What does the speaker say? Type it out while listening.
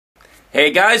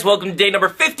Hey guys, welcome to day number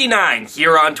 59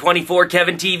 here on 24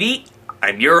 Kevin TV.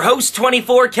 I'm your host,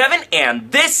 24 Kevin, and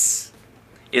this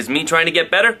is me trying to get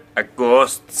better at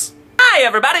ghosts. Hi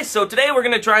everybody, so today we're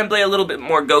going to try and play a little bit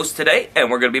more ghosts today,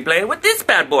 and we're going to be playing with this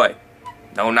bad boy.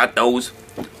 No, not those.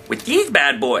 With these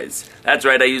bad boys. That's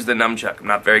right, I use the nunchuck. I'm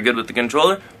not very good with the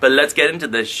controller, but let's get into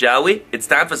this, shall we? It's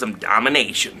time for some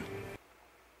domination.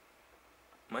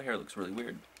 My hair looks really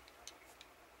weird.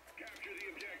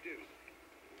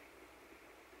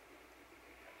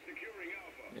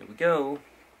 Here we go.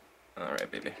 Alright,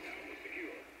 baby.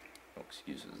 No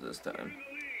excuses this time.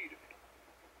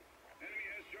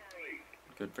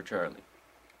 Good for Charlie.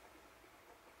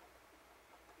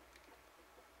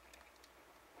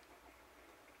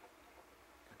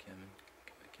 Kevin.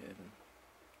 Kevin.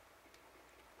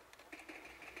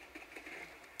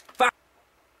 Fuck!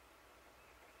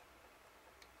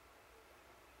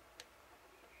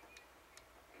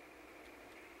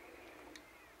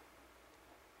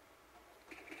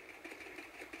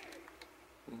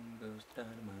 Boom goes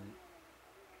dynamite.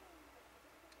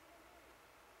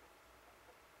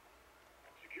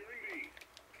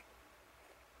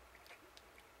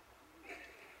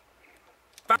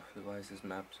 Why is this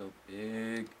map so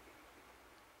big?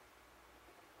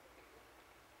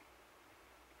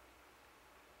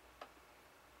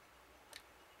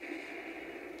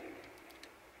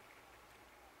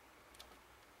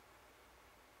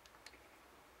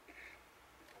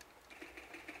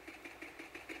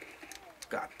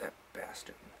 Got that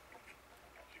bastard.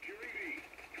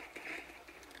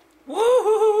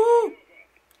 Woohoo!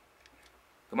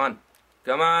 Come on.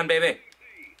 Come on, baby.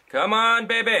 Come on,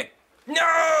 baby.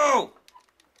 No!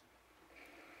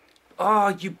 Oh,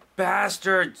 you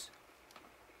bastards!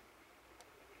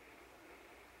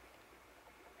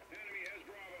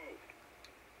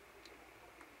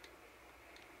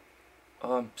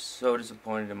 Oh, I'm so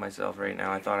disappointed in myself right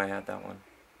now. I thought I had that one.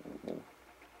 Ooh.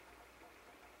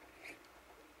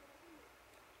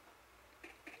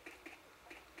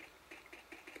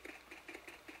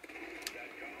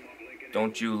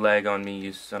 Don't you lag on me,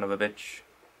 you son of a bitch.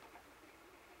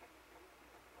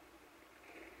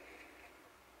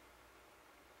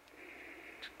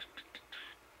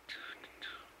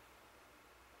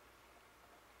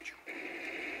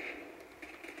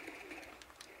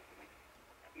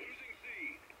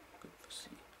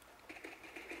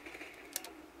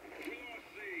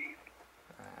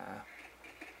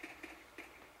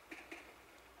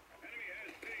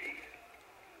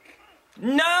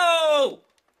 No!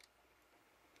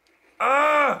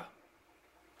 Ah!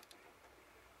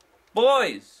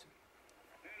 Boys!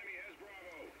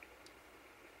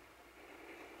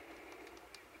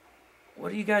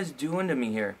 What are you guys doing to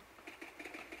me here?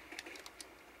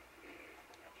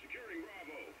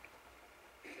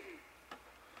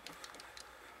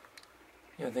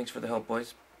 Yeah, thanks for the help,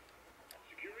 boys.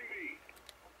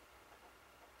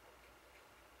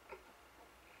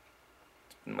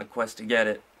 It's been my quest to get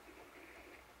it.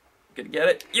 Gonna get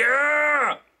it?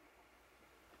 Yeah!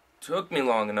 Took me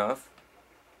long enough.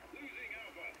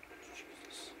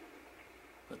 Jesus.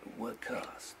 But at what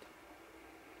cost?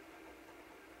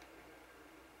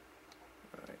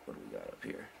 Alright, what do we got up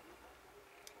here?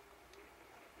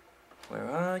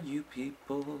 Where are you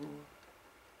people?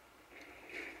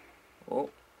 Oh,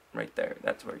 right there.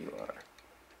 That's where you are.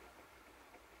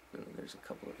 There's a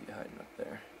couple of you hiding up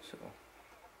there, so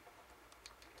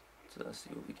let's see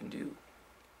what we can do.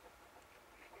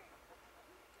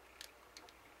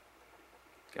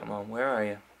 Come on, where are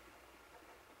you?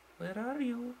 Where are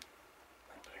you?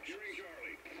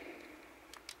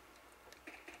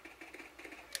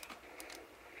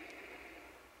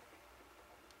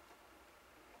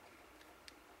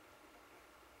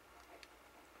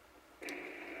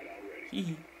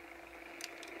 Hee.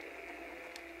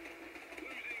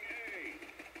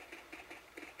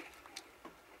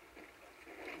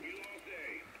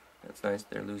 That's nice,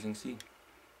 they're losing C.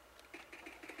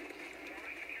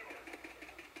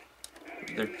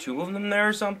 Are there two of them there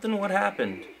or something? What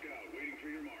happened?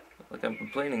 Like I'm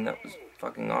complaining, that was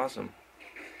fucking awesome.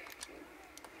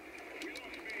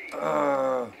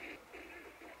 Where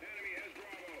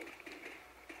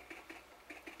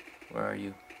are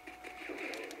you?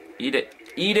 Eat it!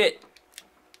 Eat it!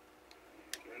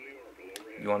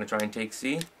 You want to try and take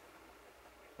C?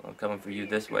 Well, I'm coming for you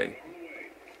this way.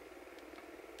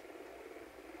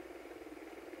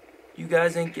 You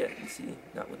guys ain't getting C.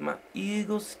 Not with my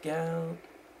Eagle Scout.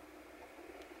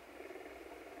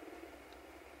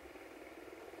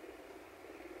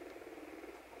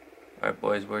 Alright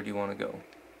boys, where do you want to go?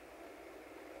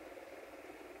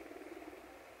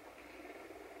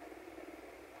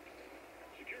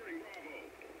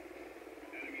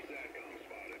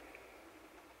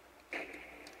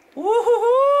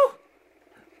 Woohoo!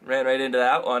 Ran right into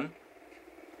that one.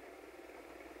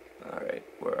 Alright,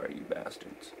 where are you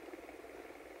bastards?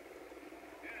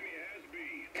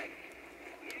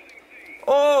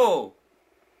 Oh!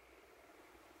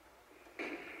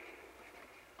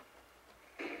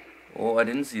 Oh, I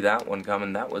didn't see that one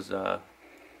coming. That was, it's a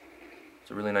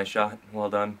really nice shot. Well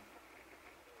done.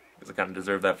 Because I kind of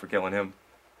deserve that for killing him.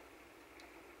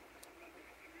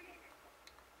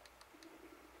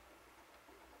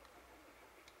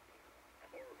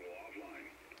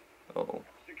 Oh. Come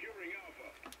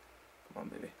on,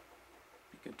 baby.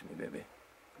 Be good to me, baby.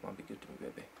 Come on, be good to me,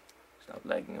 baby. Stop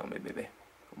lagging on me, baby.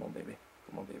 Come on, baby.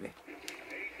 Come on, baby.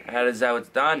 That is how it's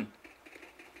done.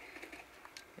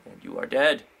 And you are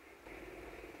dead.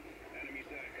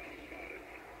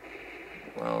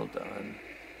 Well done.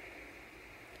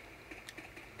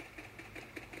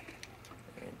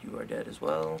 And you are dead as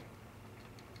well.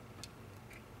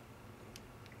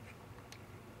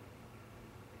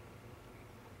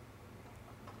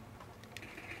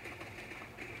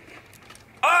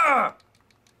 Ah!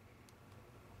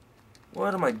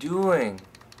 What am I doing?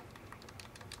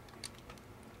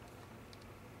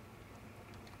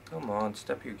 Come on,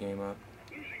 step your game up.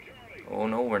 Oh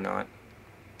no, we're not.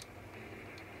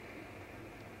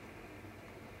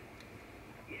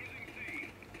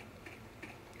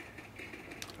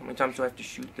 How many times do I have to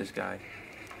shoot this guy?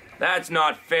 That's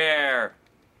not fair!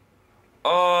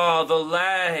 Oh, the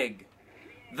lag!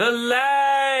 The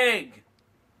lag!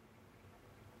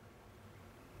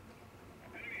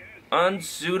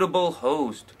 Unsuitable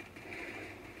host.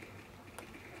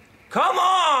 Come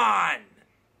on!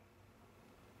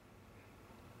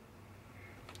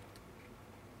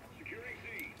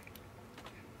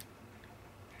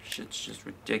 Shit's just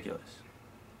ridiculous.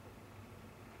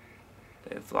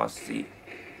 They've lost C.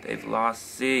 They've lost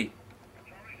C.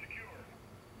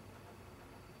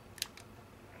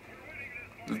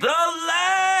 The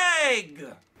leg!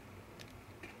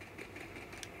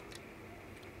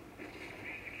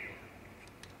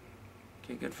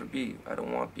 Okay, good for B. I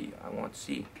don't want B. I want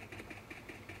C.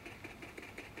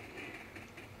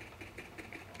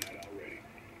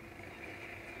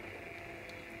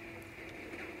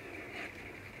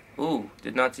 Ooh,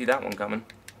 did not see that one coming.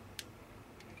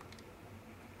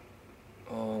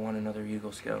 Oh, I want another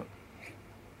Eagle Scout.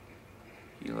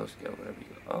 Hilo Scout, whatever you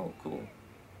go. Oh, cool.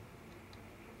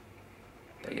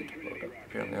 I get to blow it up.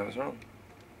 Apparently I was wrong.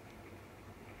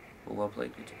 Well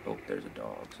played. Oh, there's a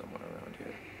dog somewhere around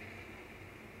here.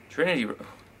 Trinity.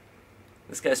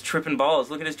 This guy's tripping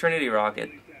balls. Look at his Trinity rocket.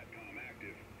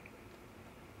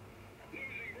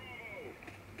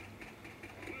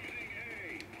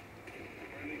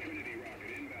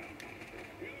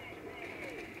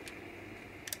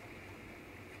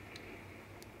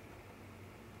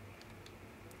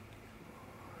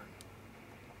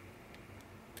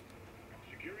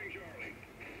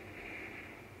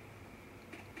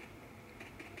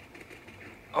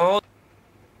 Oh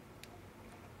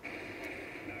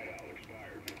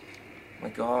my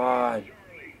god.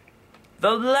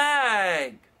 The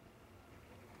lag!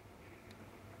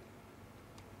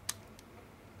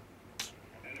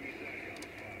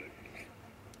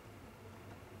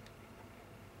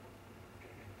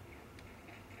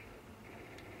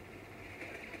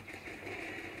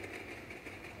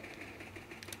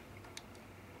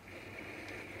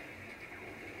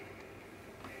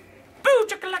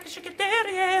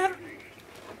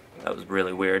 That was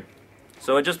really weird.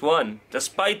 So I just won,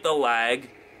 despite the lag.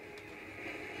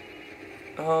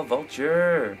 Oh,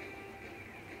 Vulture.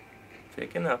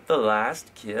 Picking up the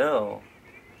last kill.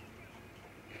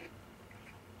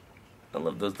 I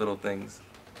love those little things.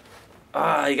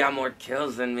 Ah, you got more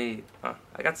kills than me. Huh,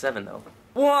 I got 7 though.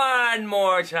 One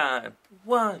more time.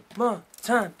 One more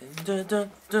time. Dun,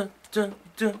 dun, dun, dun,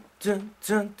 dun, dun,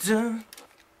 dun, dun.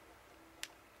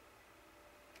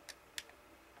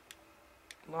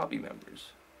 Lobby members.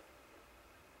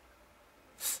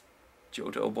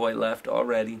 Johto boy left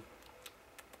already.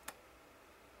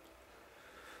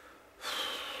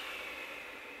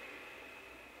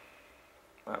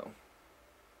 Wow.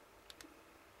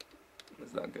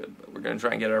 That's not good, but we're gonna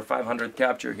try and get our 500th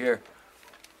capture here.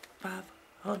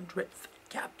 500th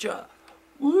capture.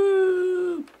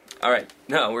 Woo! Alright,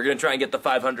 now we're gonna try and get the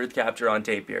 500th capture on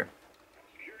tape here.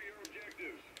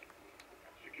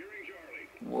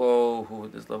 Whoa,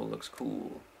 this level looks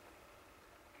cool.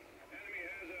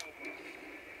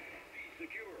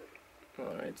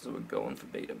 Alright, so we're going for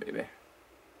beta, baby.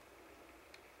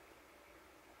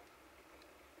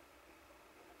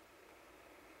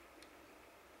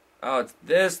 Oh, it's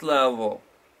this level.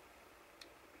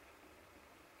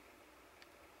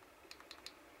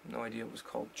 No idea it was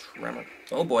called Tremor.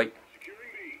 Oh boy.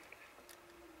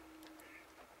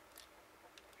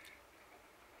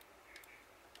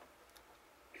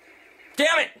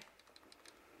 Damn it!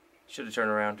 Should have turned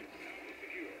around.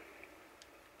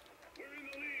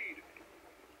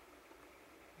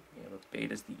 Yeah, but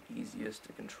beta's the easiest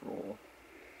to control.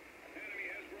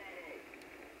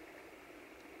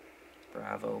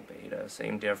 Bravo, beta,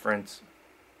 same difference.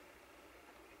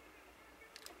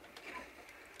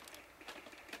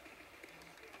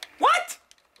 What?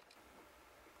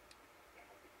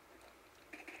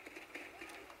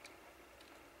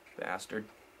 Bastard.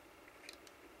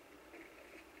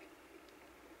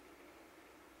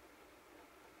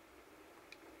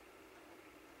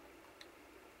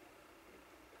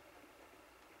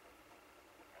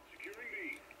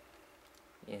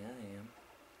 Yeah, I am.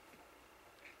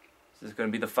 Is this going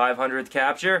to be the 500th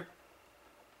capture?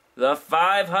 The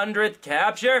 500th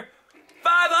capture?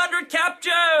 500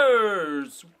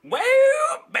 captures! Woo,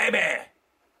 baby!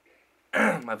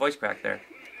 My voice cracked there.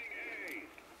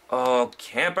 Oh,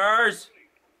 campers!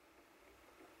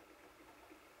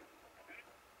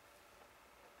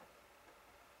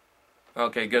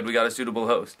 Okay, good. We got a suitable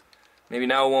host. Maybe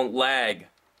now it won't lag.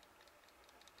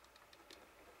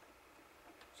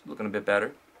 It's looking a bit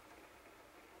better.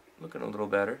 Looking a little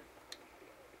better.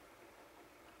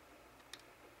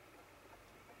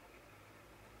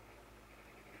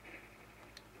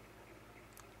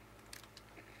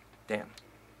 Damn.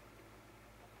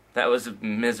 That was a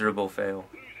miserable fail.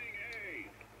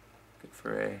 Good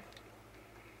for A.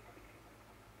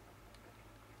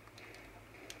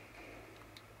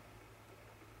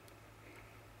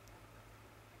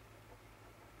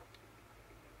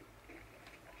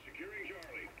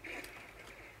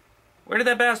 Where did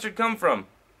that bastard come from?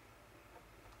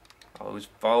 Oh, he was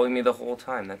following me the whole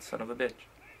time, that son of a bitch.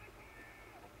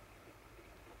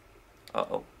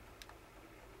 Uh-oh.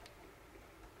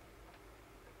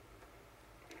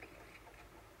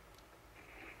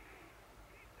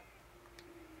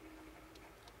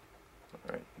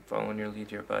 Alright, I'm following your lead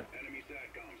here, bud. Enemy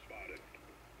SATCOM spotted.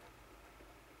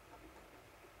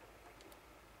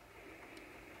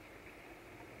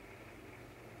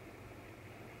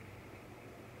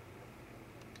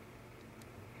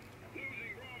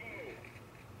 Losing Bravo.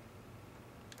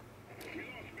 We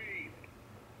lost speed.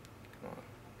 Come on.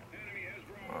 Enemy has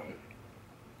Come Bravo. on.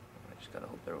 I just gotta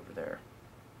hope they're over there.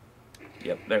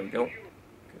 Yep, there we go.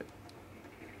 Good.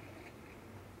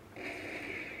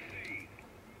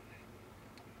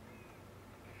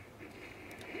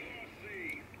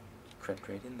 Crept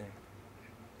right in there.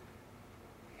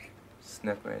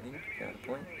 Snuck right in, got a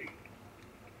point.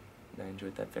 And I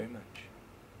enjoyed that very much.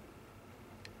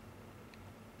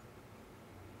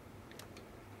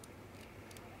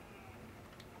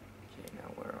 Okay,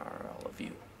 now where are all of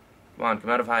you? Come on, come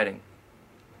out of hiding.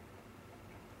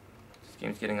 This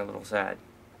game's getting a little sad.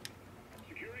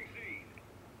 Securing C.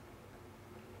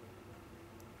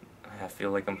 I feel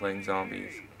like I'm playing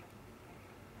zombies.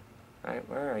 Alright,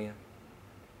 where are you?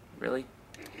 Really?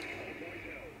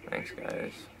 Thanks, guys.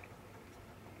 Enemy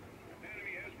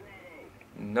has Bravo.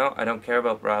 No, I don't care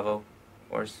about Bravo.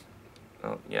 Or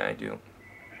oh, yeah, I do. Enemy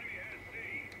has C.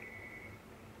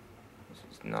 This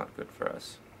is not good for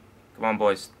us. Come on,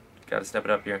 boys. Gotta step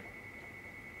it up here.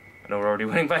 I know we're already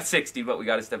winning by 60, but we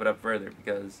gotta step it up further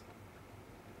because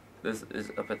this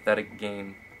is a pathetic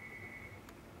game.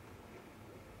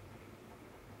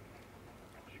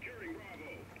 Securing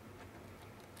Bravo.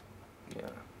 Yeah.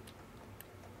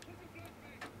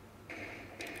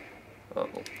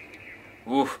 Uh-oh.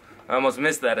 Oof. I almost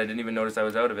missed that. I didn't even notice I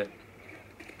was out of it.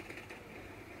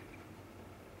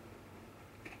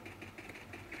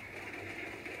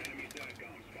 Enemy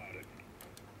SATCOM spotted.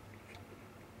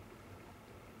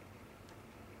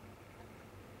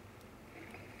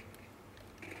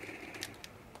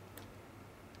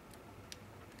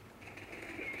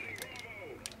 Losing Bravo.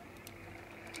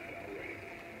 That already.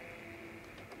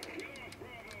 We lost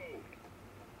Bravo.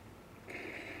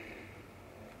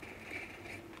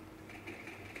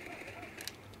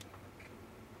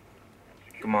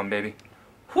 Come on, baby.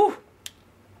 Whew!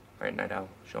 Alright, Night Owl.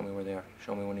 Show me where they are.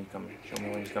 Show me when he's coming. Show me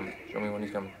when he's coming. Show me when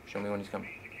he's coming. Show me when he's coming.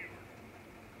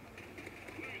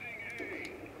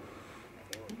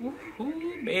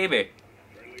 Woohoo, baby.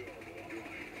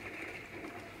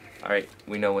 Alright,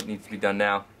 we know what needs to be done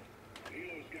now.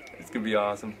 It's gonna be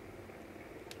awesome.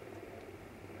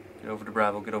 Get over to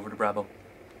Bravo. Get over to Bravo.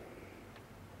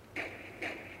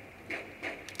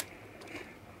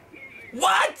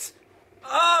 What?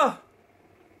 Oh!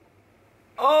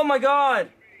 Oh my god!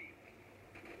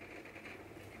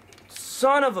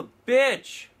 Son of a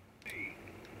bitch!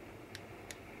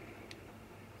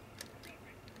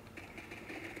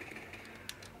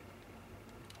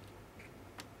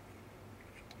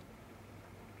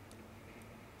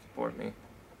 for me.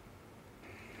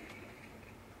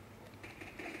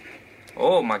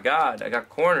 Oh my god, I got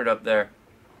cornered up there.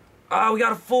 Oh, we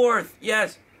got a fourth!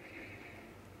 Yes!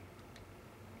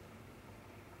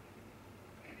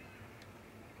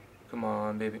 Come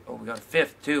on, baby. Oh, we got a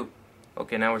fifth, too.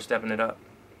 Okay, now we're stepping it up.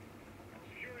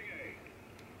 Securing A.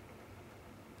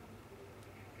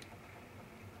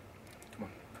 Come on,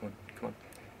 come on, come on.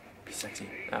 Be sexy.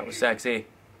 That was sexy.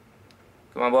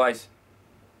 Come on, boys.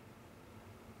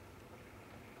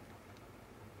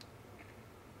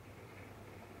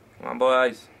 Come on,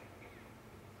 boys.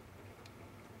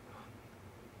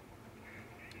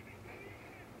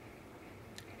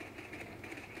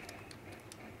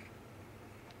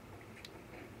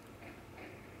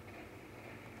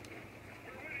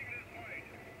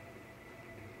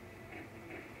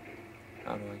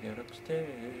 How do I get upstairs?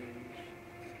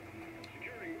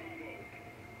 Securing Bravo.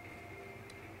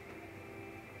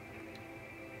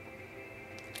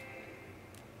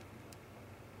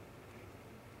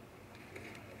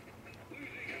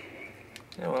 Losing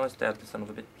Alpha. Yeah, well, I stabbed the son of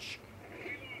a bitch. We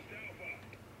lost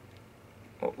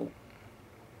Alpha. Oh, oh.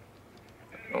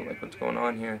 I don't like what's going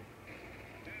on here.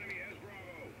 Enemy has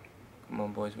Bravo. Come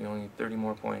on, boys. We only need 30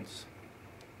 more points.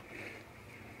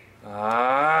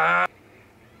 Ah!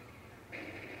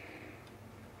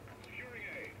 Securing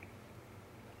A.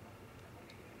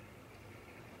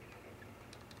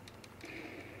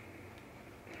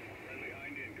 Friendly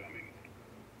Hind incoming.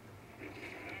 Alpha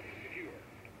secure.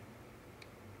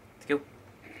 Let's go.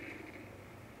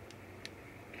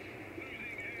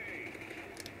 Losing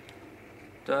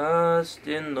A. Dust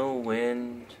in the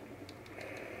wind.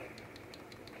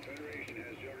 Federation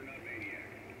has Juggernaut Maniac.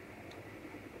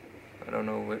 I don't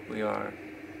know what we are.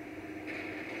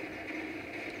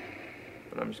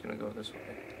 But I'm just gonna go this way.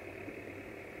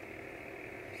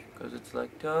 Cause it's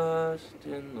like dust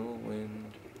in the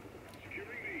wind. Securing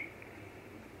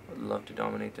B. I'd love to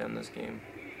dominate to end this game.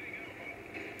 Losing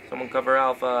Alpha. Someone cover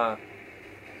Alpha. We lost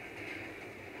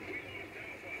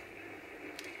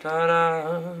Alpha.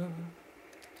 Ta-da!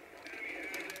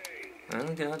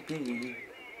 Enemy has A. I got B.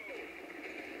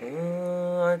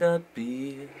 Oh, I got B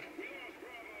We lost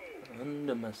Bravo.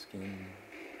 under my skin.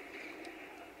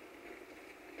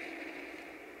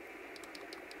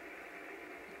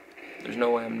 There's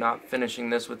no way I'm not finishing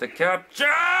this with a capture!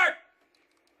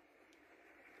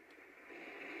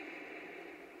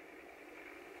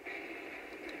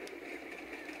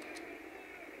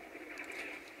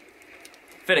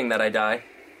 Fitting that I die.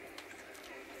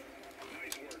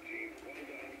 Nice work, team. Well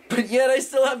done. But yet I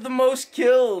still have the most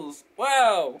kills.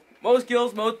 Wow. Most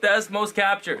kills, most deaths, most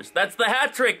captures. That's the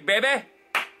hat trick, baby.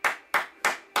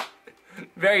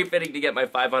 Very fitting to get my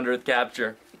 500th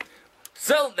capture.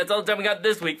 So, that's all the time we got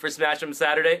this week for Smash 'em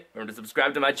Saturday. Remember to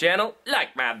subscribe to my channel,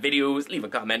 like my videos, leave a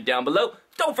comment down below.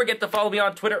 Don't forget to follow me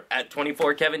on Twitter at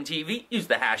 24KevinTV. Use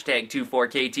the hashtag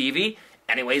 24KTV.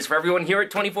 Anyways, for everyone here at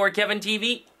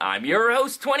 24KevinTV, I'm your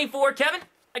host, 24Kevin.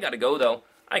 I gotta go, though.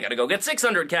 I gotta go get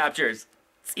 600 captures.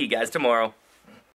 See you guys tomorrow.